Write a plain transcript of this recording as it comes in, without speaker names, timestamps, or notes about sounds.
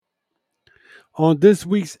On this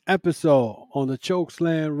week's episode on the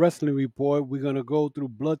Chokeslam Wrestling Report, we're going to go through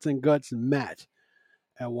Bloods and Guts match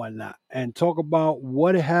and whatnot and talk about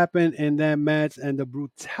what happened in that match and the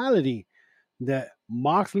brutality that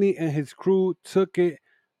Moxley and his crew took it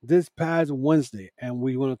this past Wednesday. And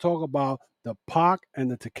we're going to talk about the Pac and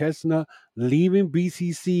the Takeshita leaving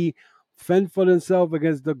BCC, fend for themselves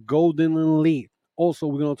against the Golden Elite. Also,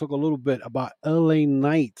 we're going to talk a little bit about LA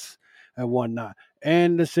Knights and whatnot,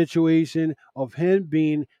 and the situation of him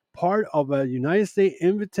being part of a United States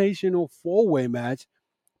Invitational four-way match,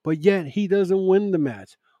 but yet he doesn't win the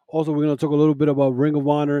match. Also, we're going to talk a little bit about Ring of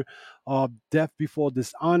Honor, Death Before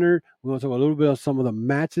Dishonored. We're going to talk a little bit of some of the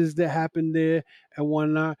matches that happened there and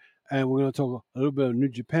whatnot. And we're going to talk a little bit of New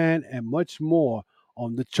Japan and much more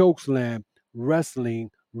on the Chokeslam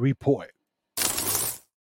Wrestling Report.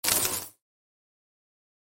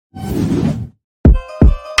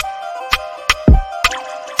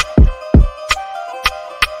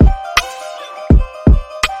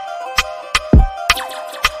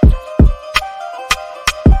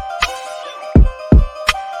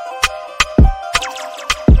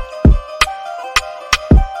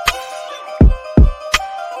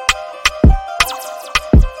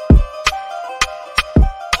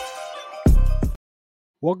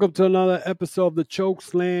 Welcome to another episode of the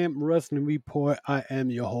Chokeslam Wrestling Report. I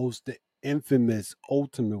am your host, the infamous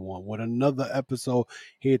Ultimate One, with another episode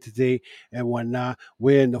here today and whatnot.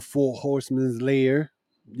 We're in the Four Horsemen's lair.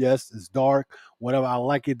 Yes, it's dark. Whatever. I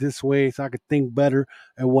like it this way so I could think better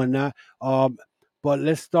and whatnot. But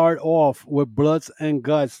let's start off with Bloods and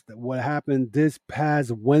Guts. What happened this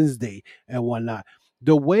past Wednesday and whatnot.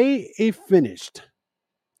 The way it finished.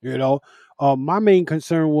 You know, my main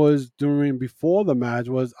concern was during before the match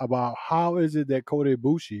was about how is it that Kota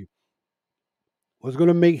Ibushi was going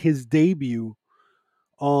to make his debut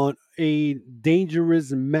on a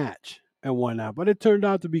dangerous match and whatnot, but it turned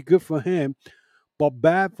out to be good for him, but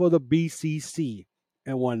bad for the BCC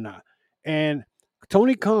and whatnot. And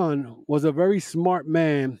Tony Khan was a very smart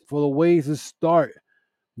man for the way to start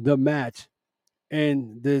the match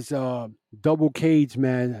and this double cage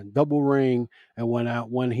man, double ring, and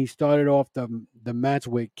when he started off the match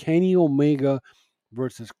with Kenny Omega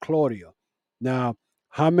versus Claudio. Now,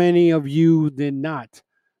 how many of you did not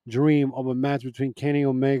dream of a match between Kenny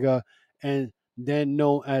Omega and then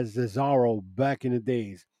known as Cesaro back in the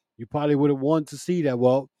days? You probably would have wanted to see that.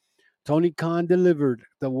 Well, Tony Khan delivered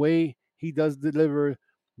the way he does deliver,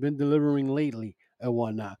 been delivering lately and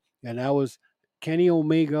whatnot. And that was Kenny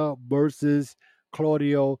Omega versus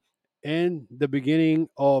Claudio in the beginning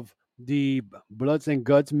of the Bloods and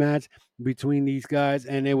Guts match between these guys.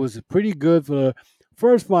 And it was pretty good for the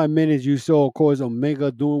first 5 minutes. You saw, of course,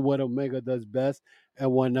 Omega doing what Omega does best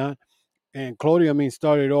and whatnot. And Claudio, I mean,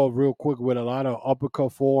 started off real quick with a lot of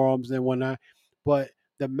uppercut forearms and whatnot. But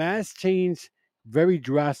the match changed very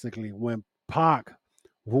drastically when Pac,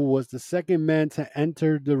 who was the second man to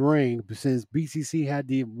enter the ring since BCC had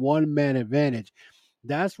the one man advantage,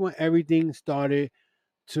 that's when everything started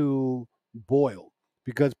to boil.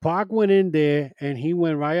 Because Pac went in there and he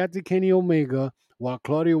went right after Kenny Omega while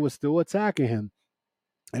Claudio was still attacking him.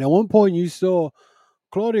 And at one point, you saw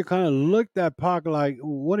Claudio kind of looked at Pac like,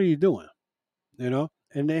 "What are you doing?"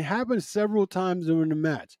 And it happened several times during the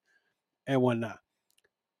match and whatnot.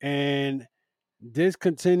 And this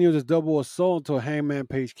continued as double assault until Hangman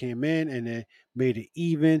Page came in and then made it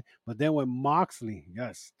even. But then when Moxley,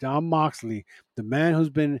 yes, John Moxley, the man who's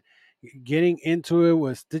been getting into it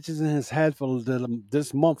with stitches in his head for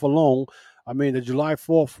this month alone, I mean, the July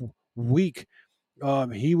 4th week,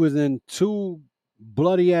 he was in two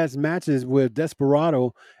bloody ass matches with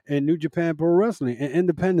Desperado in New Japan Pro Wrestling and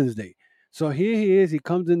Independence Day. So here he is. He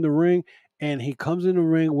comes in the ring and he comes in the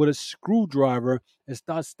ring with a screwdriver and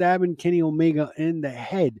starts stabbing Kenny Omega in the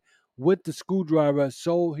head with the screwdriver.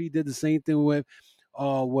 So he did the same thing with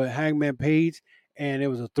Hangman Page, and it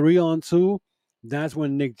was a 3-on-2. That's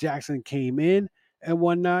when Nick Jackson came in and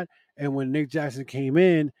whatnot. And when Nick Jackson came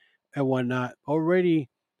in and whatnot, already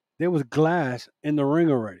there was glass in the ring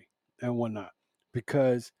already and whatnot.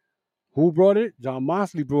 Because who brought it? John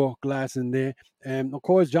Moxley brought glass in there. And of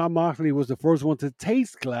course, John Moxley was the first one to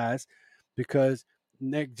taste glass because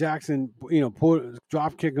Nick Jackson,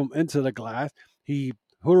 drop kick him into the glass. He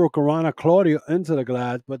Hurricanrana Claudio into the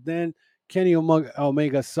glass, but then Kenny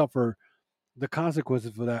Omega suffered the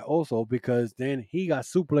consequences for that also because then he got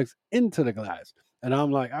suplexed into the glass. And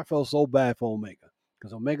I'm like, I felt so bad for Omega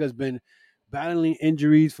because Omega's been battling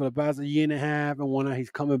injuries for the past a year and a half. And when he's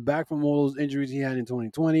coming back from all those injuries he had in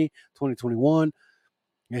 2020, 2021,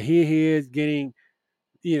 and here he is getting,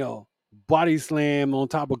 body slam on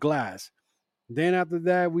top of glass. Then after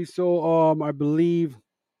that, we saw I believe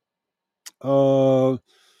uh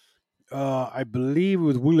I believe it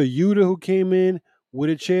was Wheeler Yuta who came in with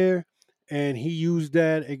a chair, and he used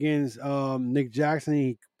that against Nick Jackson.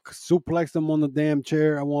 He suplexed him on the damn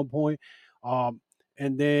chair at one point, and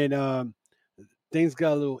then things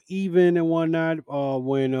got a little even and whatnot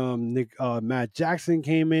when Matt Jackson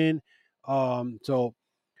came in. So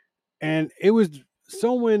and it was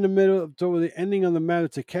somewhere in the middle toward the ending of the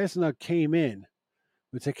match. Takeshita came in.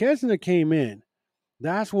 When Takeshita came in,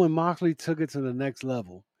 that's when Moxley took it to the next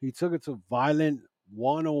level. He took it to violent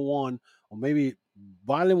 101, or maybe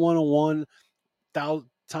violent 101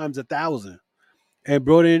 times 1,000, and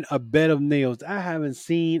brought in a bed of nails. I haven't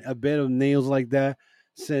seen a bed of nails like that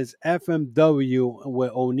since FMW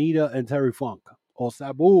with Onita and Terry Funk, or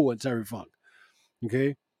Sabu and Terry Funk.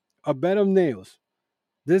 Okay, a bed of nails.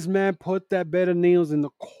 This man put that bed of nails in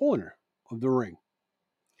the corner of the ring.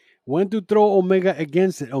 Went to throw Omega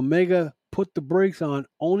against it. Omega put the brakes on,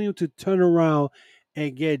 only to turn around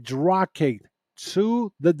and get drop kicked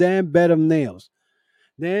to the damn bed of nails.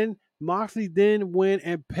 Then Moxley then went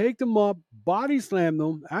and picked him up, body slammed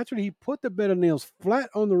him. Actually, he put the bed of nails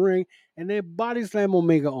flat on the ring and then body slammed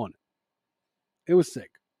Omega on it. It was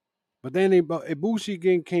sick. But then Ibushi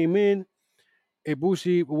again came in.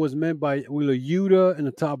 Ibushi was met by Wheeler Yuta in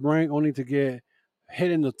the top rank, only to get hit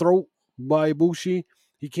in the throat by Ibushi.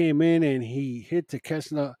 He came in and he hit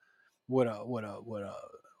Takeshita with a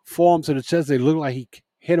forearm to the chest. It looked like he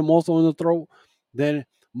hit him also in the throat. Then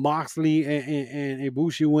Moxley and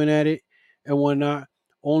Ibushi went at it and whatnot,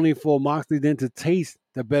 only for Moxley then to taste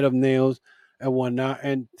the bed of nails and whatnot.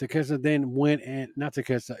 And Takeshita then went and not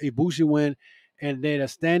Takeshita, Ibushi went and did a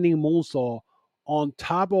standing moonsault on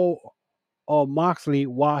top of Moxley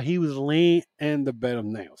while he was laying in the bed of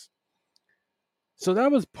nails. So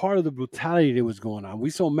that was part of the brutality that was going on.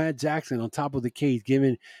 We saw Matt Jackson on top of the cage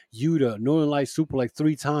giving Yuta Northern Light super like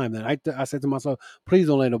 3 times. And I said to myself, please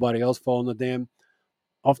don't let nobody else fall in the damn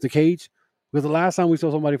off the cage. Because the last time we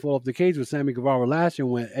saw somebody fall off the cage was Sammy Guevara last year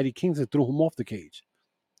when Eddie Kingston threw him off the cage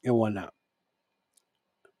and whatnot.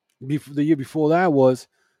 The year before that was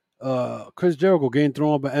Chris Jericho getting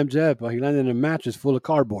thrown up by MJF, but he landed in a mattress full of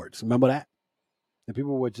cardboards. Remember that? And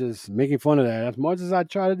people were just making fun of that. As much as I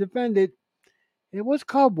try to defend it, it was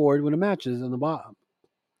cardboard with the matches on the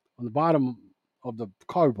bottom of the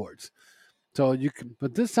cardboards. So you can,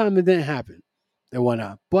 but this time it didn't happen and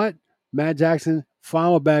whatnot. But Matt Jackson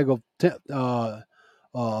found a bag of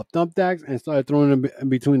thumbtacks and started throwing them in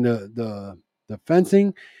between the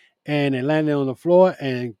fencing, and it landed on the floor.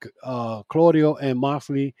 And Claudio and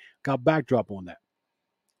Moxley got backdrop on that.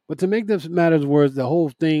 But to make this matters worse, the whole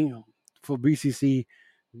thing for BCC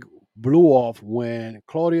blew off when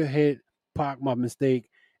Claudio hit Pac by mistake,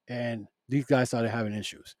 and these guys started having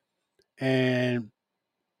issues. And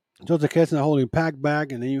Joseph Keston holding Pac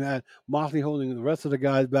back, and then you had Moxley holding the rest of the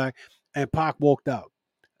guys back, and Pac walked out.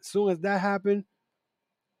 As soon as that happened,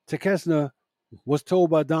 Takeshita was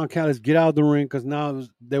told by Don Callis, get out of the ring because now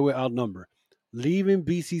they were outnumbered, leaving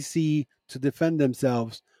BCC to defend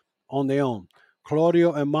themselves on their own.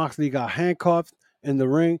 Claudio and Moxley got handcuffed in the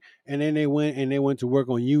ring, and then they went to work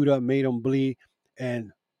on Yuta, made him bleed,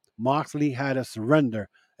 and Moxley had to surrender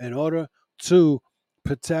in order to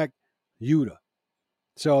protect Yuta.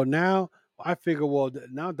 So now I figure, well,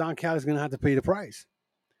 now Don Callis is going to have to pay the price.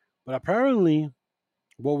 But apparently,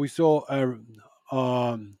 what we saw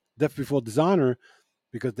Death Before Dishonor,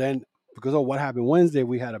 because of what happened Wednesday,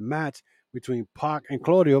 we had a match between Pac and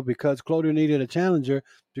Claudio because Claudio needed a challenger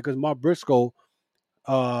because Mark Briscoe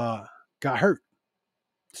got hurt.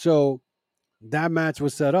 So that match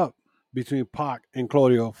was set up between Pac and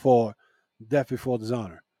Claudio for Death Before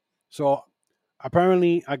Dishonor. So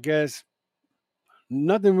apparently, I guess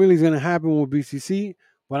nothing really is going to happen with BCC,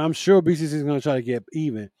 but I'm sure BCC is going to try to get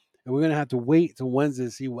even. And we're going to have to wait till Wednesday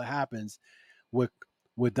to see what happens with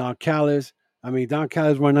Don Callis. I mean, Don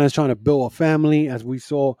Callis right now is trying to build a family, as we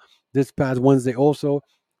saw this past Wednesday also.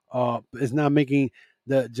 It's not making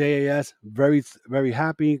the JAS very, very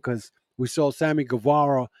happy because we saw Sammy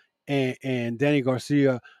Guevara and Danny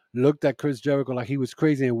Garcia looked at Chris Jericho like he was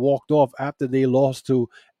crazy and walked off after they lost to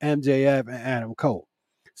MJF and Adam Cole.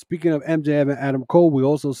 Speaking of MJF and Adam Cole, we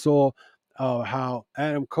also saw how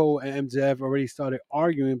Adam Cole and MJF already started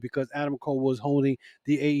arguing because Adam Cole was holding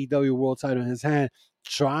the AEW World title in his hand,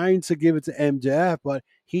 trying to give it to MJF, but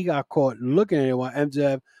he got caught looking at it while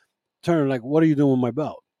MJF turned like, "What are you doing with my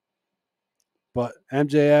belt?" But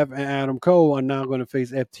MJF and Adam Cole are now going to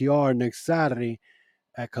face FTR next Saturday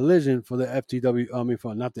at Collision for the FTW. I mean,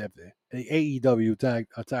 for not the FTW, the AEW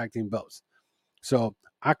tag team belts. So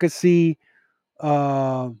I could see.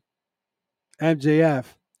 Uh, MJF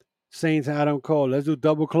saying to Adam Cole, let's do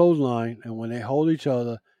double clothesline. And when they hold each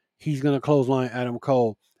other, he's going to clothesline Adam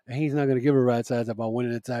Cole. And he's not going to give a rat's ass about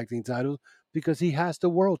winning the tag team titles because he has the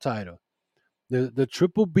world title. The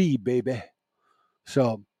triple B, baby.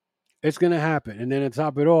 So it's going to happen. And then to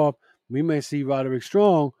top it off, we may see Roderick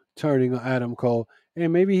Strong turning on Adam Cole.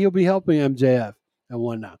 And maybe he'll be helping MJF and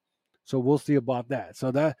whatnot. So we'll see about that.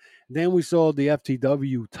 So that then we saw the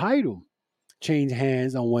FTW title change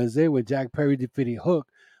hands on Wednesday with Jack Perry defeating Hook.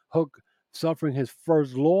 Hook suffering his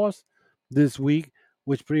first loss this week,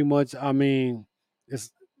 which pretty much,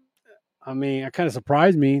 it's it kind of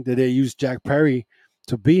surprised me that they used Jack Perry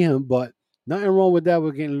to beat him, but nothing wrong with that.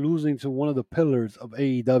 We're getting losing to one of the pillars of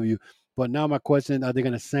AEW. But now my question: are they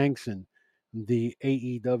going to sanction the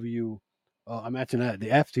AEW? I'm actually not the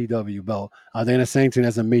FTW belt. Are they going to sanction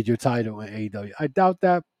as a major title in AEW? I doubt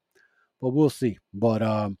that, but we'll see. But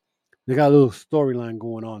they got a little storyline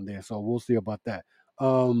going on there, so we'll see about that.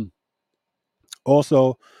 Um,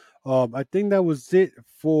 Also, I think that was it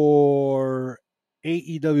for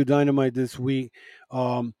AEW Dynamite this week.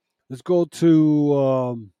 Let's go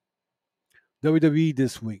to WWE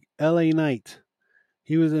this week. LA Knight.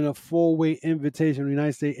 He was in a four-way invitation,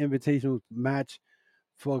 United States Invitational match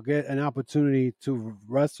for get an opportunity to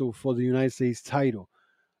wrestle for the United States title.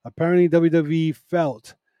 Apparently, WWE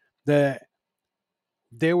felt that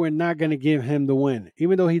they were not going to give him the win.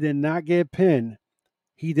 Even though he did not get pinned,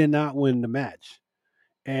 he did not win the match.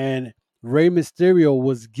 And Rey Mysterio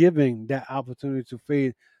was giving that opportunity to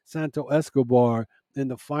face Santo Escobar in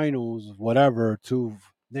the finals, whatever, to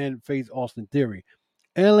then face Austin Theory.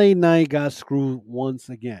 LA Knight got screwed once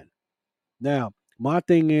again. Now, my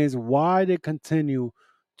thing is, why they continue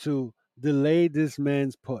to delay this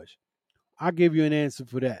man's push? I'll give you an answer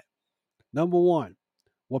for that. Number one,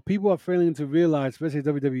 what people are failing to realize, especially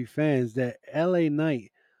WWE fans, that LA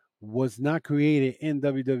Knight was not created in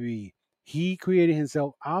WWE. He created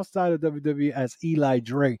himself outside of WWE as Eli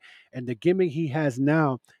Drake. And the gimmick he has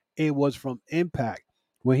now, it was from Impact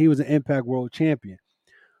when he was an Impact World Champion.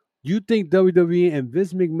 You think WWE and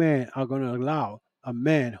Vince McMahon are going to allow a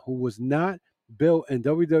man who was not built in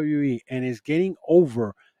WWE and is getting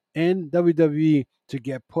over in WWE to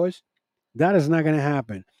get pushed? That is not going to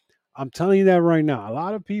happen. I'm telling you that right now. A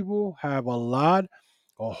lot of people have a lot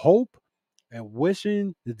of hope and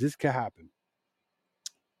wishing that this could happen.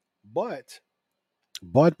 But.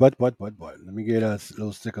 Let me get a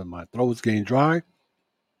little sick of my throat's getting dry.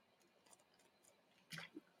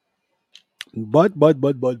 But.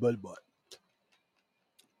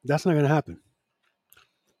 That's not going to happen.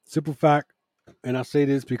 Simple fact, and I say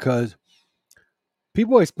this because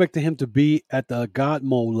people are expecting him to be at the God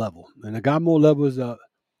mode level. And the God mode level is a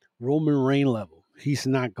Roman Reign level. He's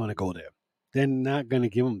not going to go there. They're not going to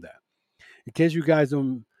give him that. In case you guys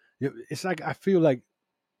don't, it's like I feel like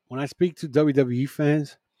when I speak to WWE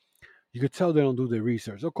fans, you could tell they don't do their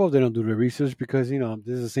research. Of course, they don't do their research because this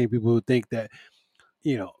is the same people who think that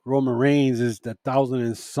Roman Reigns is the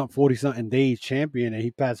 1,040 something days champion and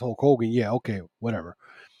he passed Hulk Hogan. Yeah, okay, whatever.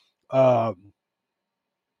 Uh,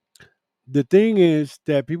 the thing is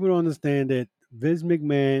that people don't understand that Vince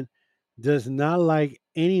McMahon does not like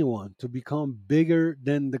anyone to become bigger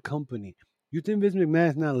than the company. You think Vince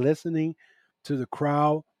McMahon's not listening to the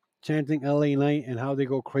crowd chanting LA Knight and how they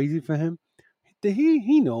go crazy for him?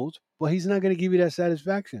 He knows, but he's not going to give you that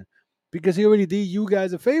satisfaction because he already did you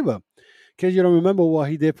guys a favor. Because you don't remember what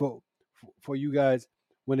he did for you guys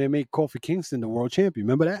when they made Kofi Kingston the world champion.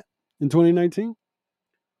 Remember that in 2019?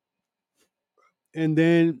 And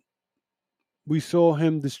then we saw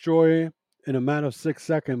him destroy in a matter of 6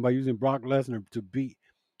 seconds by using Brock Lesnar to beat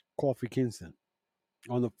Kofi Kingston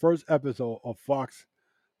on the first episode of Fox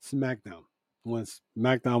SmackDown when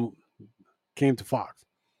SmackDown came to Fox.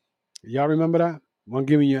 Y'all remember that? I'm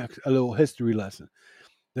giving you a little history lesson.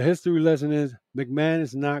 The history lesson is McMahon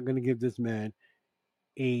is not going to give this man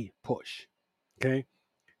a push. Okay?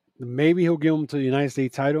 Maybe he'll give him to the United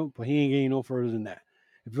States title, but he ain't getting no further than that.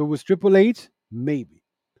 If it was Triple H, maybe.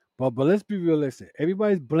 But let's be realistic.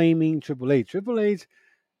 Everybody's blaming Triple H. Triple H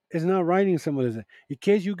is not writing some of this. In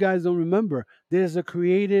case you guys don't remember, there's a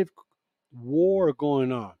creative war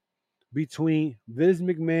going on between Vince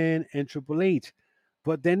McMahon and Triple H.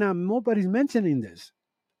 But nobody's mentioning this.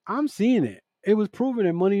 I'm seeing it. It was proven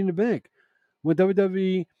at Money in the Bank when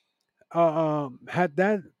WWE had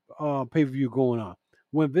that pay-per-view going on.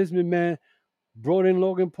 When Vince McMahon brought in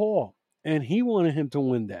Logan Paul and he wanted him to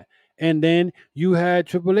win that. And then you had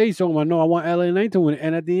Triple H talking about, no, I want LA Knight to win it.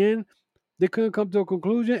 And at the end, they couldn't come to a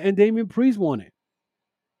conclusion and Damian Priest won it.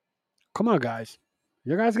 Come on, guys.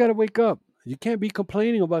 You guys got to wake up. You can't be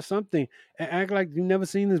complaining about something and act like you've never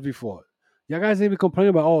seen this before. Y'all guys even complain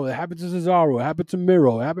about, oh, it happened to Cesaro, it happened to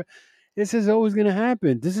Miro, it happened. This is always gonna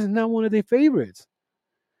happen. This is not one of their favorites.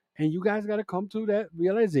 And you guys gotta come to that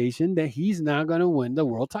realization that he's not gonna win the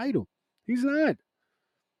world title. He's not.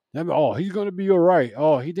 Oh, he's gonna be all right.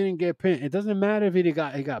 Oh, he didn't get pinned. It doesn't matter if he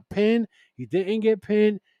got pinned, he didn't get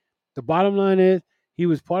pinned. The bottom line is he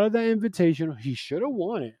was part of that invitation. He should have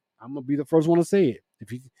won it. I'm gonna be the first one to say it. If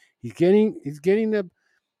he's getting the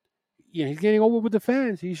he's getting over with the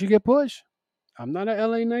fans. He should get pushed. I'm not an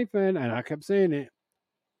LA Knight fan, and I kept saying it.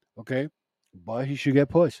 Okay, but he should get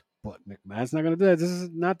pushed. But McMahon's not gonna do that. This is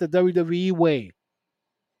not the WWE way.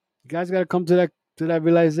 You guys got to come to that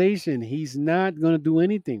realization. He's not gonna do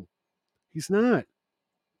anything. He's not.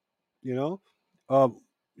 You know, um,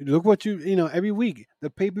 look what every week the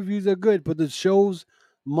pay per views are good, but the shows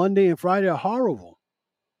Monday and Friday are horrible.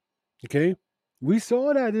 Okay, we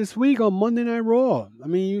saw that this week on Monday Night Raw. I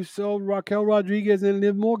mean, you saw Raquel Rodriguez and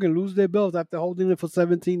Liv Morgan lose their belts after holding it for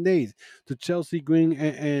 17 days to Chelsea Green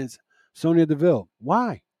and Sonya Deville.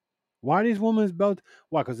 Why? Why these women's belts?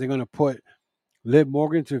 Why? Because they're gonna put Liv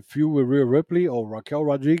Morgan to feud with Rhea Ripley or Raquel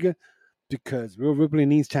Rodriguez because Rhea Ripley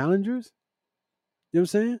needs challengers. You know what I'm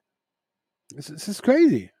saying? This is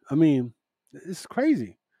crazy. I mean, it's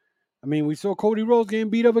crazy. I mean, we saw Cody Rhodes getting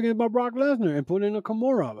beat up against by Brock Lesnar and put in a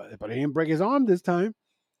Kimura, but he didn't break his arm this time.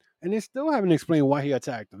 And they still haven't explained why he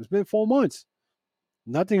attacked him. It's been 4 months.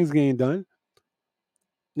 Nothing's getting done.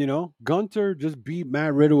 Gunter just beat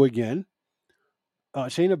Matt Riddle again.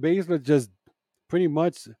 Shayna Baszler just pretty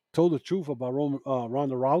much told the truth about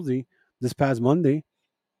Ronda Rousey this past Monday.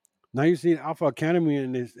 Now you see Alpha Academy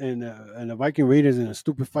and the Viking Raiders in a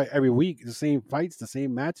stupid fight every week. The same fights, the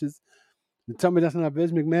same matches. You tell me that's not a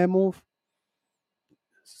Vince McMahon move?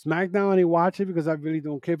 SmackDown, I didn't watch it because I really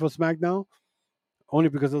don't care for SmackDown. Only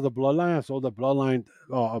because of the bloodline. I saw the bloodline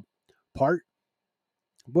part.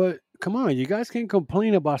 But come on, you guys can't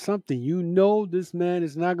complain about something. You know this man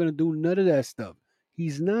is not going to do none of that stuff.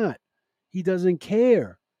 He's not. He doesn't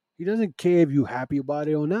care. He doesn't care if you're happy about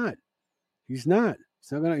it or not. He's not.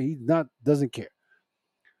 Doesn't care.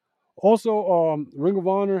 Also, Ring of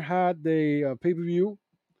Honor had the pay-per-view,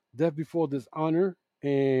 Death Before Dishonor,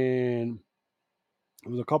 and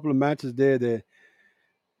there was a couple of matches there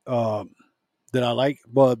uh, that I like.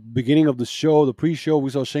 But beginning of the show, the pre-show, we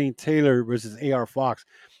saw Shane Taylor versus AR Fox.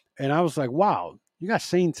 And I was like, wow, you got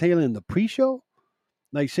Shane Taylor in the pre-show?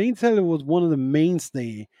 Like, Shane Taylor was one of the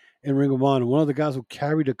mainstay in Ring of Honor, one of the guys who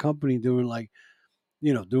carried the company during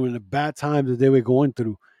during the bad times that they were going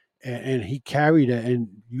through. And he carried it. And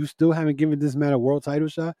you still haven't given this man a world title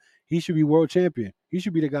shot. He should be world champion. He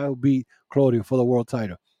should be the guy who beat Claudio for the world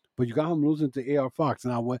title. But you got him losing to AR Fox.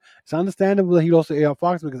 And it's understandable that he lost to AR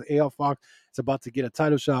Fox because AR Fox is about to get a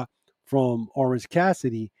title shot from Orange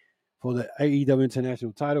Cassidy for the AEW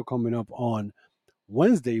International title coming up on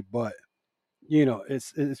Wednesday. But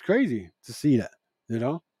it's crazy to see that.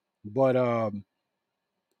 But um,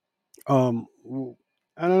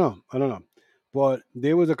 I don't know. But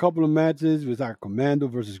there was a couple of matches. It was like Commando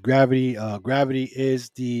versus Gravity. Gravity is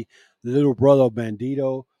the little brother of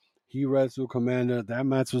Bandito. He wrestled Commando. That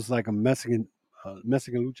match was like a Mexican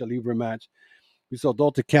lucha libre match. We saw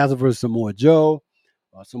Dalton Castle versus Samoa Joe.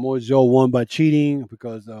 Samoa Joe won by cheating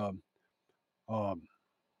because um,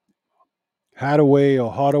 Hadaway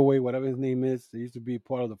or Hardaway, whatever his name is, he used to be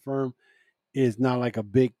part of the firm, is not like a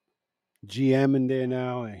big GM in there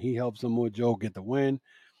now, and he helps Samoa Joe get the win.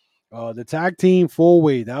 The tag team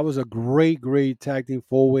four-way, that was a great tag team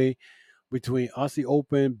four-way between Aussie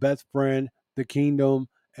Open, Best Friend, The Kingdom,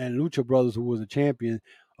 and Lucha Brothers, who was a champion.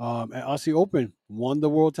 And Aussie Open won the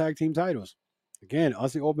World Tag Team titles. Again,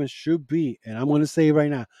 Aussie Open should be, and I'm going to say right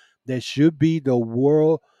now, that should be the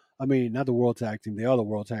world, I mean, not the World Tag Team, they are the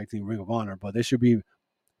World Tag Team Ring of Honor, but they should be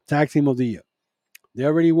Tag Team of the Year. They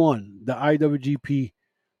already won the IWGP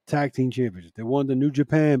Tag Team Championship. They won the New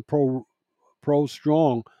Japan Pro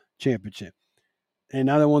Strong Championship. And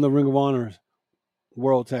now they won the Ring of Honor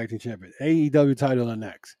World Tag Team Champion. AEW title are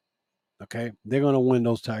next. Okay? They're going to win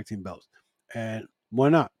those tag team belts. And why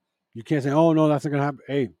not? You can't say, oh, no, that's not going to happen.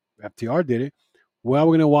 Hey, FTR did it. Well,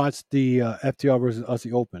 we're going to watch the FTR versus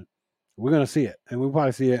Aussie Open. We're going to see it. And we'll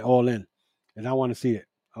probably see it all in. And I want to see it.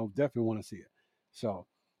 I definitely want to see it. So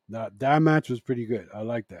that match was pretty good. I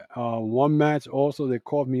like that. One match also that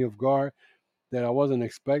caught me off guard that I wasn't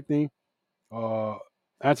expecting.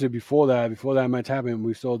 Actually, before that match happened,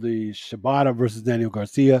 we saw the Shibata versus Daniel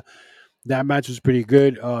Garcia. That match was pretty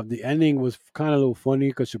good. The ending was kind of a little funny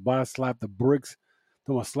because Shibata slapped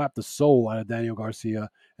the soul out of Daniel Garcia,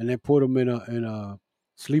 and then put him in a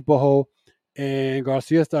sleeper hole. And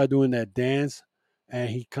Garcia started doing that dance, and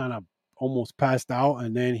he kind of almost passed out,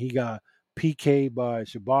 and then he got PK by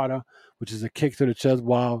Shibata, which is a kick to the chest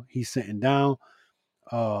while he's sitting down.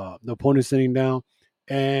 The opponent sitting down,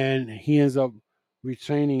 and he ends up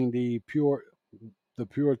retaining the pure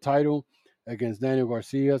title against Daniel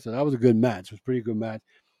Garcia. So that was a good match. It was a pretty good match.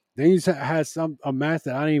 Then you had a match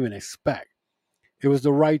that I didn't even expect. It was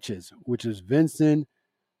the Righteous, which is Vincent,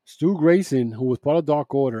 Stu Grayson, who was part of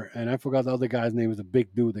Dark Order, and I forgot the other guy's name. Was a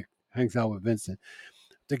big dude that hangs out with Vincent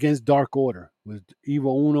against Dark Order with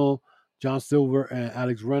Evo Uno, John Silver, and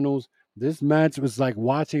Alex Reynolds. This match was like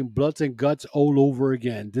watching Bloods and Guts all over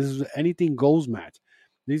again. This is anything goes match.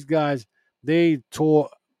 These guys, they tore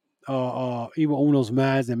Evo Uno's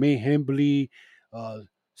mask and made him bleed. Uh,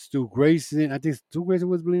 Stu Grayson, I think Stu Grayson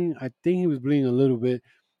was bleeding. I think he was bleeding a little bit.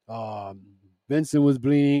 Um, Benson was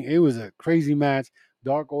bleeding. It was a crazy match.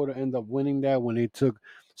 Dark Order ended up winning that when they took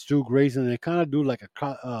Stu Grayson. They kind of do like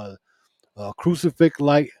a crucifix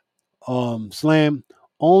like slam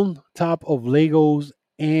on top of Legos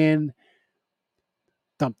and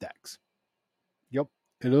thumbtacks. Yep.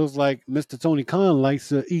 It looks like Mr. Tony Khan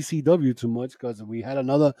likes ECW too much because we had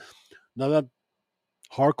another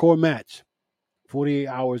hardcore match 48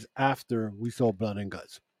 hours after we saw Blood and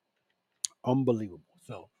Guts. Unbelievable.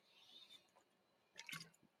 So,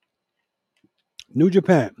 New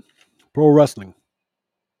Japan Pro Wrestling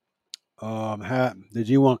had the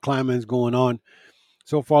G1 Climax going on.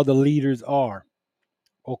 So far, the leaders are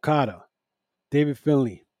Okada, David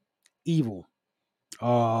Finlay, Evil,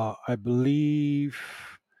 I believe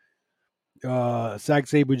Zack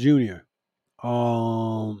Sabre Jr.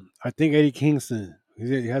 I think Eddie Kingston.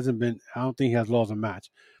 He hasn't been. I don't think he has lost a match.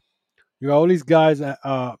 You got all these guys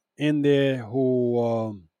in there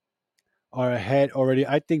who are ahead already.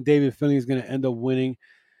 I think David Finlay is going to end up winning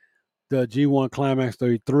the G1 Climax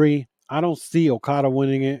 33. I don't see Okada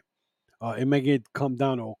winning it. It may come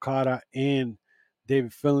down to Okada and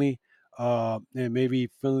David Finlay, and maybe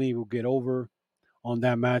Finlay will get over on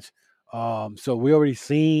that match. So we already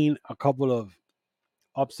seen a couple of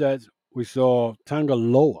upsets. We saw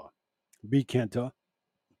Tangaloa beat Kenta.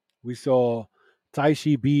 We saw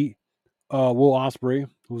Taishi beat Will Ospreay,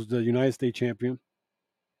 who's the United States champion.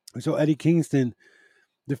 We saw Eddie Kingston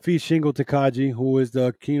defeat Shingo Takagi, who is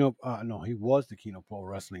the Kino. No, he was the Kino Pro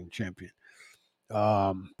Wrestling champion.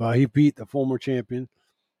 But he beat the former champion.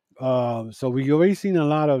 So we already seen a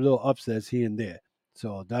lot of little upsets here and there.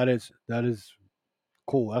 So that is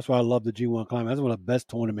cool. That's why I love the G1 Climax. That's one of the best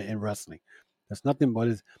tournament in wrestling. That's nothing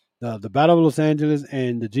but the Battle of Los Angeles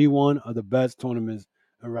and the G1 are the best tournaments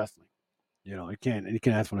in wrestling. You can't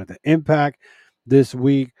ask for nothing. Impact this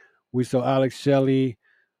week we saw Alex Shelley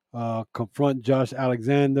confront Josh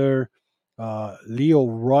Alexander. Leo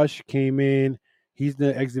Rush came in. He's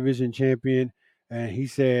the X Division champion, and he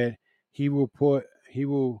said he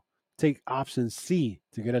will take option C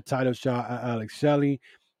to get a title shot at Alex Shelley.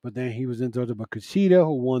 But then he was interrupted by Kushida,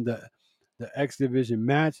 who won the X Division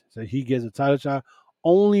match, so he gets a title shot,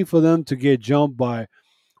 only for them to get jumped by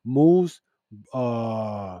Moose,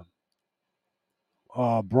 uh,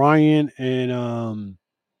 Brian, and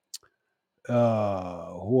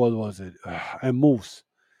who was it? And Moose.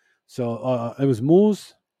 So it was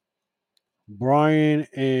Moose, Brian,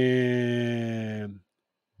 and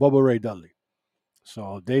Bubba Ray Dudley.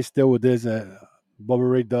 So they still with this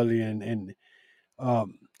Bubba Ray Dudley, and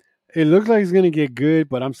um, it looks like it's gonna get good,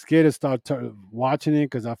 but I'm scared to start watching it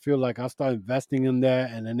because I feel like I'll start investing in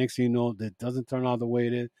that, and the next thing you know, that doesn't turn out the way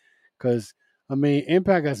it is. Because I mean,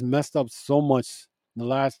 Impact has messed up so much in the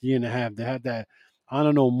last year and a half. They had that I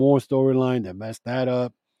don't know more storyline that messed that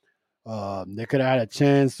up. They could have had a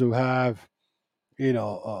chance to have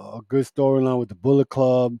a good storyline with the Bullet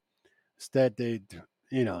Club. Instead, they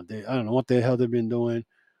I don't know what the hell they've been doing,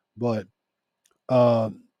 but uh,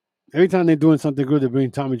 every time they're doing something good, they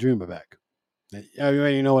bring Tommy Dreamer back.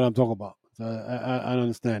 Everybody know what I'm talking about. So I don't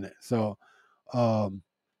understand it. So um,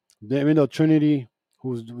 even though Trinity,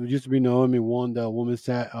 who used to be Naomi, won the women's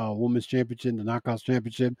championship, the Knockouts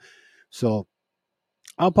championship. So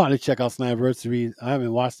I'll probably check out Slamversary. I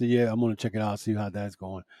haven't watched it yet. I'm gonna check it out, see how that's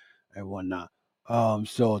going and whatnot.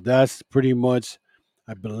 So that's pretty much,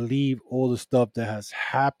 I believe, all the stuff that has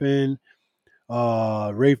happened.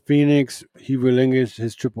 Ray Phoenix, he relinquished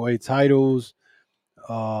his AAA titles,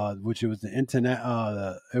 which it was the internet.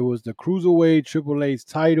 It was the cruiserweight AAA's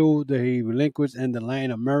title that he relinquished, and the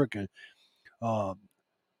Latin American uh,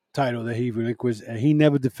 title that he relinquished. And he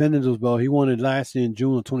never defended those belts. He won it last year in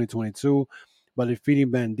June of 2022 by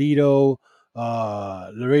defeating Bandito,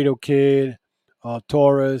 Laredo Kid,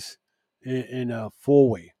 Torres in a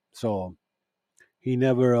four-way. So he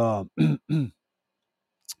never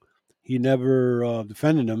he never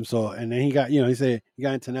defended him. So, and then he got, he said he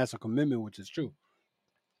got international commitment, which is true.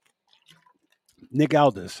 Nick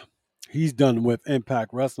Aldis, he's done with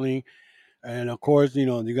Impact Wrestling. And of course,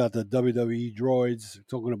 you got the WWE droids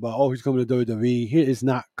talking about, oh, he's coming to WWE. He is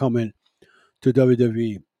not coming to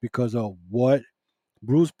WWE because of what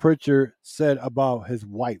Bruce Pritchard said about his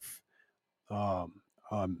wife, um,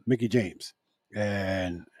 Mickey James.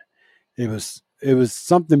 And it was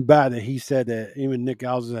something bad that he said that even Nick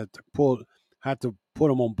Aldis had to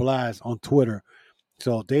put him on blast on Twitter.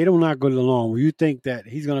 So they do not get along. When you think that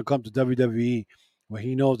he's gonna come to WWE, where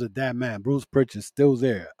he knows that man Bruce Pritchard is still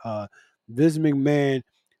there, Vince McMahon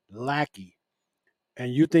lackey,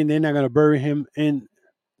 and you think they're not gonna bury him in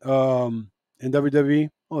WWE?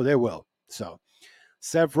 Oh, they will. So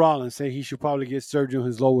Seth Rollins said he should probably get surgery on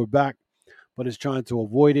his lower back, but is trying to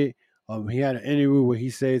avoid it. He had an interview where he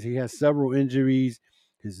says he has several injuries.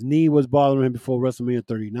 His knee was bothering him before WrestleMania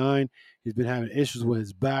 39. He's been having issues with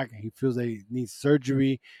his back. He feels that he needs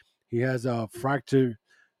surgery. He has a fracture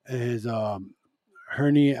in his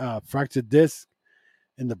hernia, fractured disc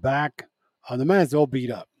in the back. The man's all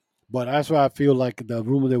beat up. But that's why I feel like the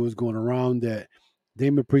rumor that was going around that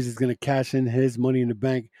Damon Priest is going to cash in his Money in the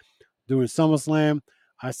Bank during SummerSlam.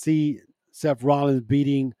 I see Seth Rollins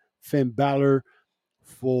beating Finn Balor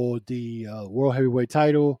for the World Heavyweight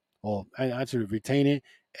title, or actually retain it.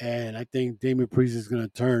 And I think Damien Priest is going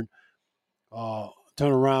to uh,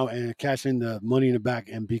 turn around and cash in the Money in the Back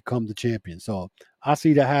and become the champion. So I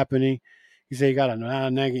see that happening. He said he got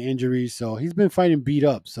a nagging injury, so he's been fighting beat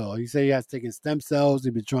up. So he said he has taken stem cells.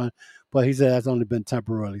 He's been trying, but he said that's only been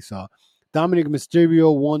temporarily. So Dominic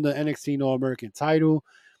Mysterio won the NXT North American title.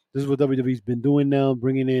 This is what WWE's been doing now,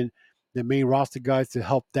 bringing in the main roster guys to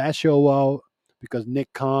help that show out because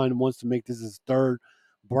Nick Khan wants to make this his third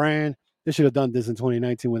brand. They should have done this in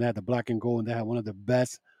 2019 when they had the black and gold and they had one of the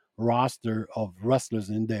best roster of wrestlers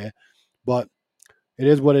in there. But it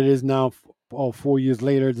is what it is now. 4 years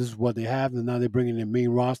later, this is what they have, and now they're bringing in main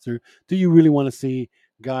roster. Do you really want to see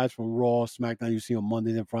guys from Raw, SmackDown you see on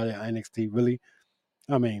Mondays and Friday at NXT? Really?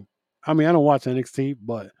 I mean, I don't watch NXT,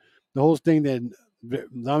 but the whole thing that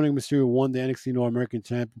Dominic Mysterio won the NXT North American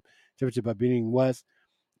Championship by beating West,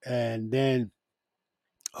 and then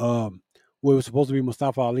what was supposed to be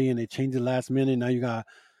Mustafa Ali, and they changed it last minute. Now you got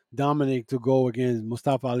Dominic to go against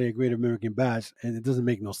Mustafa Ali at Great American Bash, and it doesn't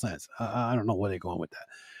make no sense. I don't know where they're going with that.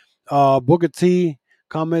 Booker T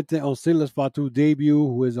commented on Silas Fatu debut,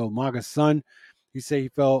 who is Omaga's son. He said he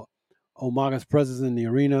felt Omaga's presence in the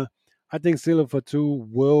arena. I think Silas Fatu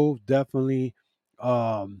will definitely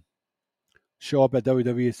um, show up at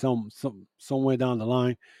WWE somewhere down the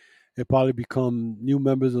line. They'll probably become new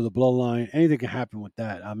members of the bloodline. Anything can happen with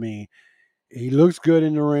that. I mean, he looks good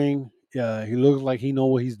in the ring. Yeah, he looks like he know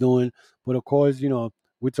what he's doing. But of course,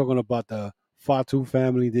 we're talking about the Fatu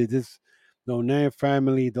family. They just Nan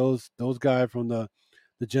family. Those guys from the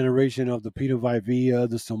generation of the Peter Vivia,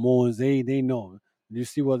 the Samoans. They know. You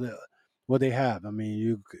see what they have. I mean,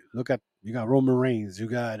 you got Roman Reigns. You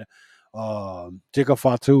got Jacob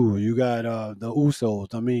Fatu. You got the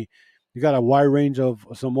Usos. I mean, you got a wide range of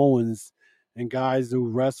Samoans and guys who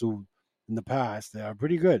wrestled in the past. They are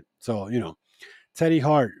pretty good. So Teddy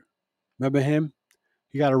Hart, remember him?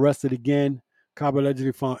 He got arrested again. Cobb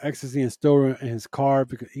allegedly found ecstasy and stolen in his car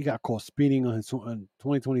because he got caught speeding on his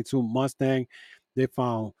 2022 Mustang. They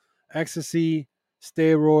found ecstasy,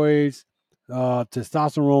 steroids,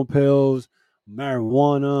 testosterone pills,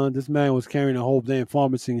 marijuana. This man was carrying a whole damn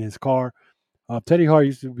pharmacy in his car. Teddy Hart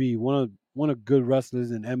used to be one of good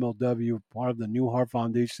wrestlers in MLW, part of the New Heart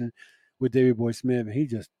Foundation with Davey Boy Smith. And he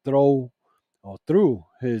just threw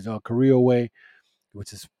his career away,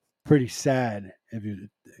 which is pretty sad if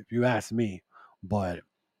you ask me. But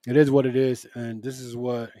it is what it is, and this is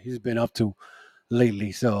what he's been up to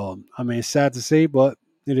lately. So I mean, it's sad to say, but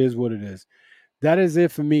it is what it is. That is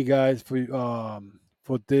it for me, guys.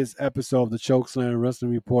 For this episode of the Chokeslam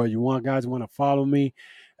Wrestling Report. You want to follow me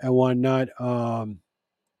and whatnot.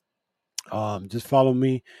 Just follow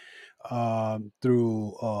me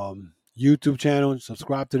through YouTube channel.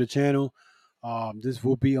 Subscribe to the channel. This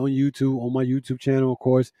will be on YouTube, on my YouTube channel, of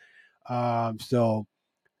course. So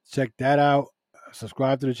check that out.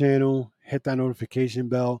 Subscribe to the channel. Hit that notification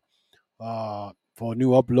bell for new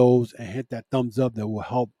uploads, and hit that thumbs up. That will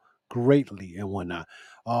help greatly and whatnot.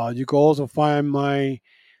 You can also find my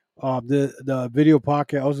the video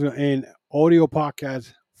podcast also in audio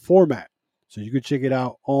podcast format. So you can check it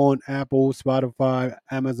out on Apple, Spotify,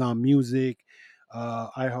 Amazon Music,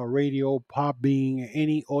 iHeartRadio, Podbean,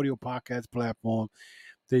 any audio podcast platform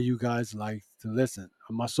that you guys like to listen.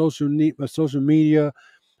 On my social media,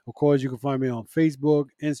 Of course, you can find me on Facebook,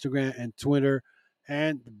 Instagram, and Twitter.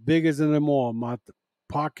 And the biggest of them all, my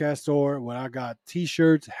podcast store where I got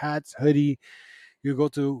t-shirts, hats, hoodie. You go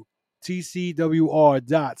to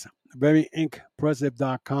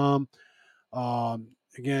tcwr.veryimpressive.com.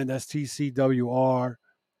 Again, that's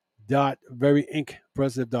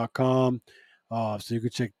tcwr.veryimpressive.com. So you can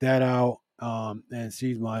check that out and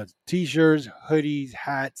see my t-shirts, hoodies,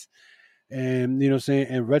 hats, and saying,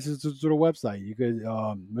 and register to the website. You could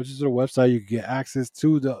register to the website. You can get access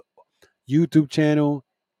to the YouTube channel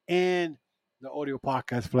and the audio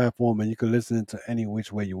podcast platform, and you can listen to any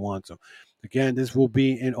which way you want to. Again, this will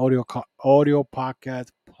be an audio podcast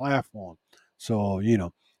platform. So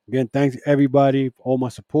again, thanks everybody, all my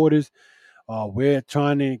supporters. We're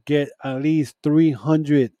trying to get at least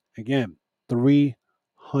 300. Again,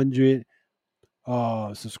 300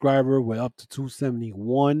 subscriber. We're up to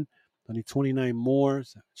 271. Only 29 more.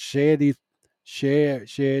 So share this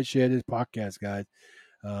podcast, guys,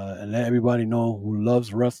 and let everybody know who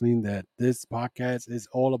loves wrestling that this podcast is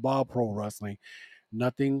all about pro wrestling.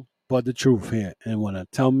 Nothing but the truth here. And when I'm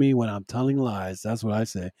telling lies, that's what I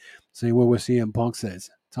say. Same way what CM Punk says.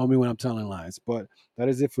 Tell me when I'm telling lies. But that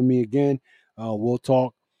is it for me again. We'll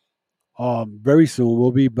talk very soon.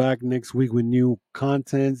 We'll be back next week with new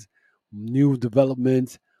contents, new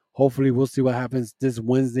developments. Hopefully, we'll see what happens this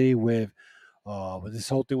Wednesday with this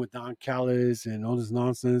whole thing with Don Callis and all this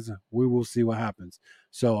nonsense. We will see what happens.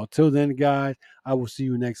 So until then, guys, I will see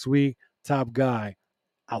you next week. Top Guy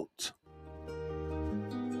out.